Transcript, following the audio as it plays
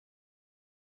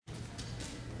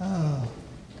Uh,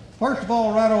 First of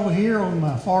all, right over here on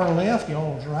my far left,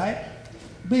 y'all's right,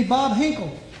 be Bob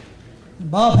Hinkle.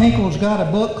 Bob Hinkle's got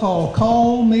a book called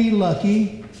Call Me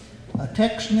Lucky, a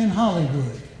Texan in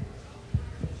Hollywood.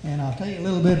 And I'll tell you a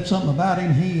little bit something about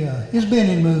him. He's been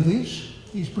in movies.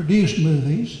 He's produced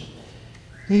movies.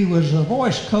 He was a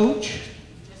voice coach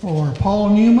for Paul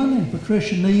Newman and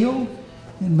Patricia Neal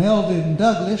and Melvin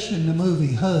Douglas in the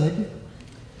movie HUD.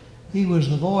 He was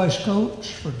the voice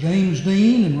coach for James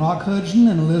Dean and Rock Hudson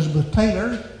and Elizabeth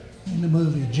Taylor in the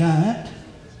movie Giant.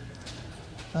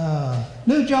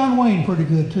 Knew John Wayne pretty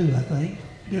good too, I think.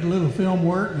 Did a little film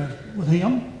work with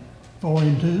him, for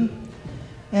him too.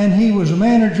 And he was a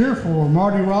manager for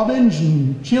Marty Robbins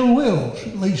and Chill Wills,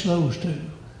 at least those two.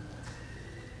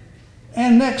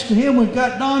 And next to him we've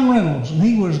got Don Reynolds, and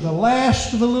he was the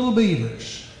last of the Little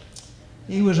Beavers.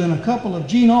 He was in a couple of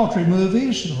Gene Autry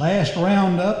movies, The Last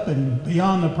Roundup and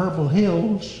Beyond the Purple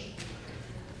Hills.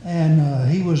 And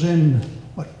he was in,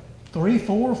 3,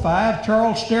 4, 5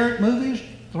 Charles Sterrett movies?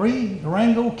 3,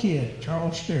 Durango Kid,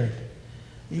 Charles Sterrett.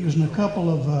 He was in a couple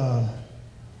of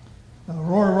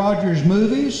Roy Rogers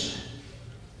movies.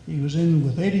 He was in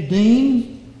with Eddie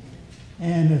Dean.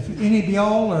 And if any of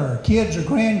y'all or kids or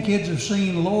grandkids have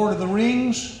seen Lord of the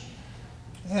Rings,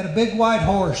 they had a big white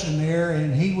horse in there,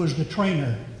 and he was the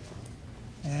trainer.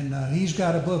 And he's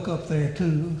got a book up there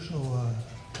too. So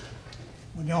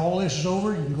when all this is over,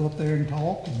 you can go up there and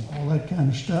talk and all that kind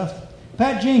of stuff.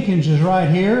 Pat Jenkins is right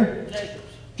here.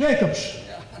 Jacobs.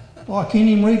 Well, I can't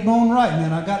even read my own writing,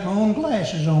 and I got my own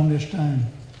glasses on this time.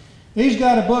 He's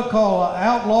got a book called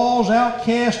Outlaws,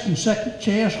 Outcasts, and Second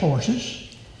Chance Horses.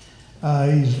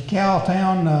 He's the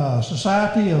Cowtown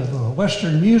Society of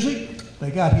Western Music. They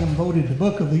got him voted the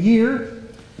Book of the Year.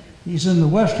 He's in the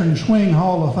Western Swing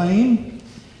Hall of Fame.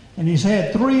 And he's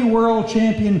had 3 world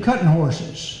champion cutting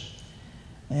horses.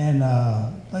 And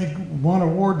they won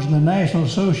awards in the National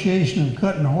Association of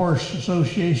Cutting Horse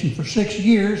Association for 6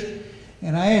 years.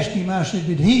 And I asked him, I said,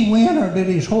 did he win or did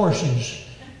his horses?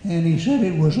 And he said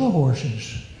it was the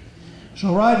horses.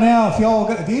 So right now,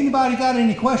 if anybody got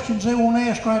any questions they want to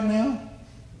ask right now?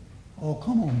 Oh,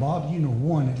 come on, Bob, you know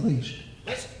one at least.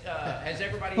 Has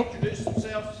everybody introduced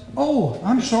themselves? Oh,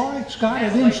 I'm sorry, Scott, I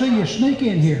didn't see you sneak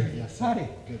in here. Yes, Howdy.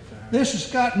 Good. This is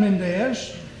Scott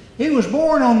Mendez. He was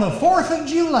born on the 4th of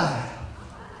July,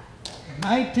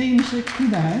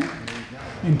 1969,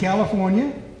 in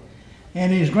California.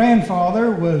 And his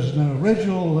grandfather was an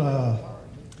original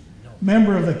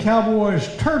member of the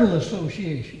Cowboys Turtle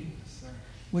Association,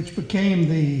 which became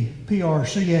the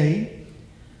PRCA.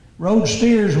 Rode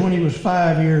steers when he was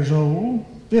 5 years old.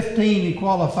 15, he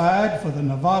qualified for the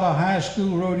Nevada High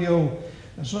School Rodeo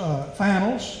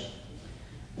Finals.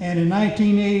 And in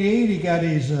 1988, he got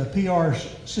his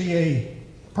PRCA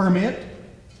permit.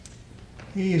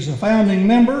 He is a founding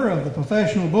member of the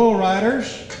Professional Bull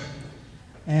Riders.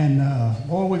 And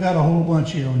boy, we got a whole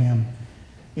bunch here on him.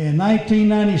 In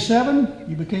 1997,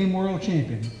 he became world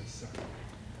champion.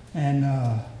 And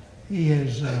he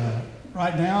is,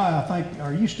 right now, I think,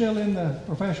 are you still in the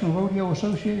Professional Rodeo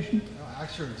Association?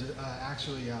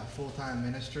 Actually, full-time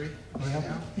ministry right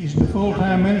now. He's in the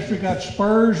full-time ministry, got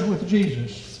Spurs with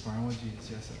Jesus. Sparring with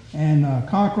Jesus, yes, sir. And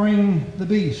conquering the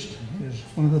beast is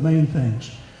one of the main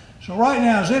things. So right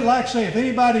now, is it like say, if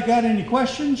anybody got any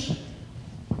questions,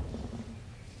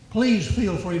 please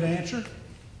feel free to answer.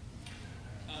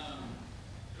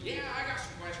 Yeah, I got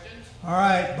some questions. All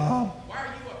right, Bob. Why are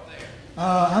you up there?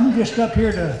 I'm just up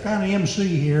here to kind of MC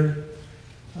here,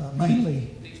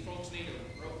 mainly. These folks need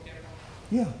a rope kept on?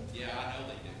 Yeah, Yeah, I know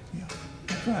they do. yeah,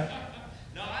 that's right.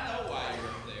 No, I know why you're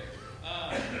up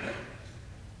there.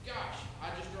 Gosh, I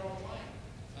just draw a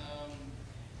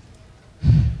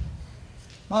blank.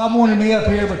 Bob wanted me up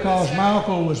here because my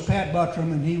uncle was Pat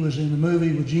Buttram, and he was in the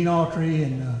movie with Gene Autry,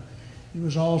 and he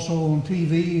was also on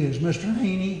TV as Mr.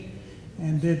 Haney,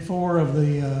 and did 4 of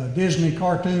the Disney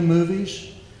cartoon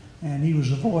movies, and he was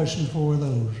the voice in 4 of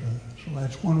those. So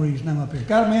that's one reason I'm up here.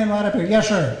 Got a man right up here. Yes,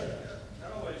 sir.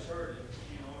 I always heard that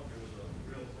Gene Autry was a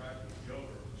real practical joker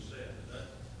on set. Is that,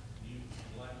 you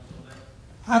like some of that?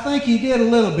 I think he did a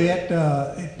little bit.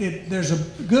 There's a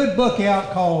good book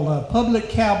out called Public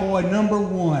Cowboy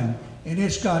 #1, and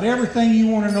it's got everything you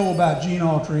want to know about Gene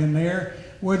Autry in there,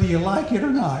 whether you like it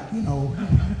or not. You know,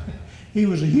 he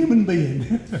was a human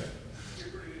being.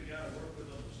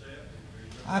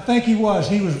 I think he was.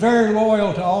 He was very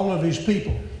loyal to all of his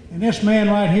people. And this man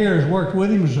right here has worked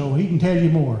with him, so he can tell you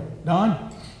more.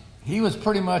 Don? He was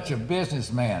pretty much a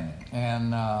businessman,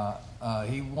 and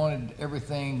he wanted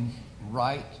everything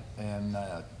right, and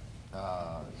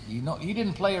he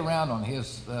didn't play around on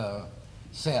his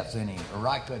sets any, or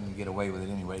I couldn't get away with it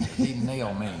anyway, because he'd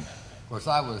nail me. Of course,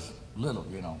 I was little,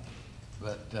 you know.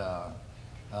 But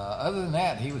other than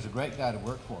that, he was a great guy to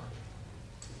work for.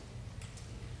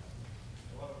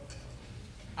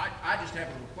 I just have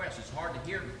a request. It's hard to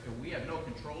hear. We have no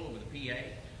control over the PA.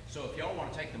 So if y'all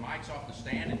want to take the mics off the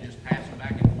stand and just pass them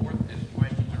back and forth as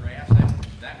questions are asked,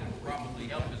 that would probably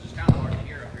help, because it's kind of hard to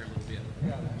hear up here a little bit.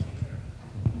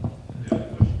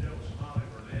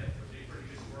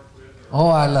 Oh,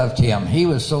 I loved him. He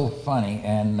was so funny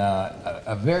and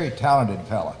a very talented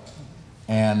fella.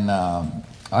 And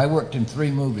I worked in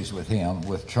 3 movies with him,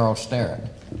 with Charles Starrett.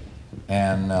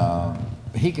 And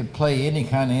he could play any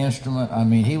kind of instrument. I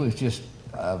mean, he was just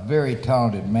a very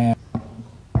talented man.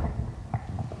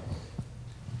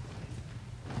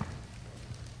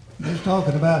 Just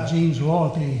talking about Gene's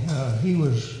loyalty, he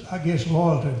was, I guess,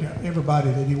 loyal to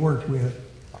everybody that he worked with.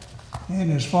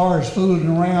 And as far as fooling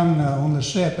around on the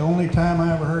set, the only time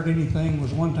I ever heard anything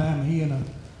was one time he and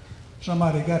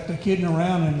somebody got the kidding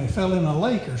around and they fell in a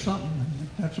lake or something.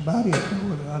 That's about it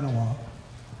I know of.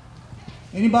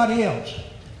 Anybody else?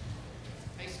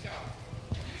 Hey, Scott,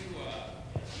 you were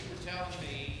telling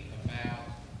me about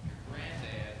your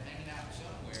granddad hanging out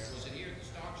somewhere. Was it here at the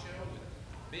stock show with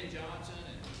Ben Johnson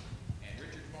and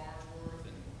Richard Farnsworth?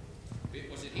 And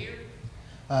was it here?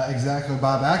 Exactly,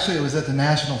 Bob. Actually, it was at the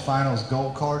National Finals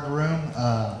Gold Card Room.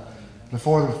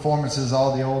 Before the performances,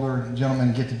 all the older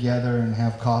gentlemen get together and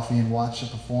have coffee and watch the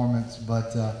performance.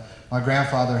 But my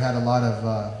grandfather had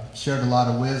shared a lot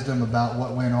of wisdom about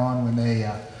what went on when they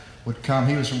would come.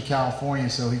 He was from California,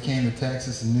 so he came to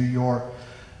Texas and New York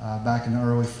back in the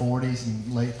early 40s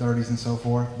and late 30s and so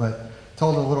forth. But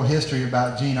told a little history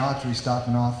about Gene Autry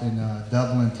stopping off in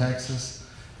Dublin, Texas.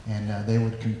 And they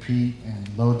would compete and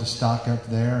load the stock up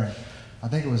there. And I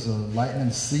think it was the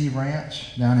Lightning Sea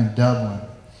Ranch down in Dublin.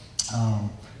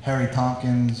 Harry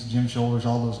Tompkins, Jim Shoulders,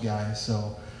 all those guys.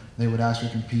 So they would actually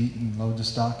compete and load the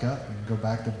stock up and go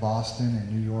back to Boston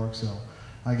and New York. So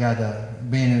I got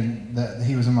that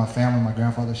he was in my family. My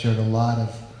grandfather shared a lot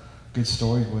of good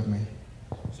stories with me.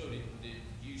 So did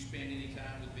you spend any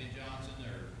time with Ben Johnson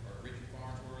or Richard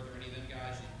Farnsworth or any of them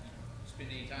guys? You spend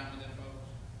any time with them folks?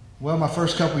 Well, my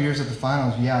first couple years at the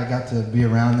finals, yeah, I got to be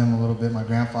around them a little bit. My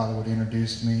grandfather would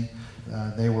introduce me.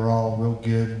 They were all real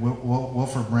good.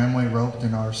 Wilford Brimway roped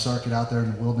in our circuit out there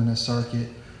in the Wilderness Circuit.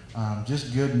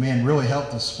 Just good men. Really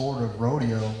helped the sport of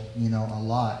rodeo, you know, a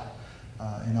lot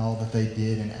in all that they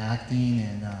did in acting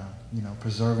and, you know,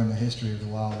 preserving the history of the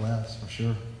Wild West, for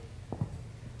sure.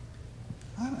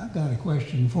 I've got a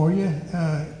question for you.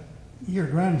 Your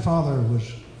grandfather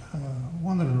was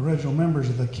one of the original members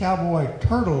of the Cowboy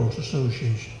Turtles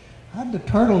Association. How did the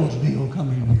Turtles deal come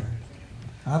in here?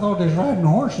 I thought they was riding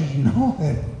horses, you know.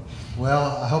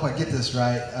 Well, I hope I get this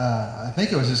right. I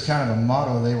think it was just kind of a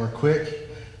motto. They were quick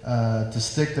to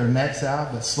stick their necks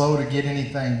out, but slow to get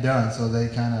anything done. So they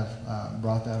kind of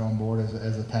brought that on board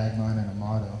as a tagline and a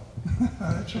motto.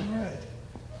 That's all right.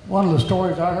 One of the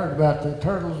stories I heard about the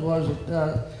Turtles was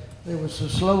that they were so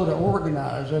slow to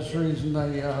organize. That's the reason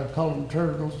they called them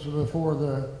Turtles before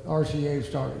the RCA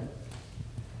started.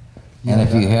 And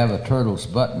if you have a Turtles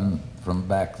button from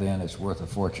back then, it's worth a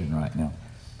fortune right now.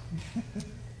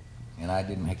 And I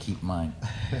didn't keep mine.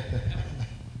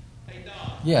 Hey,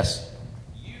 Don. Yes.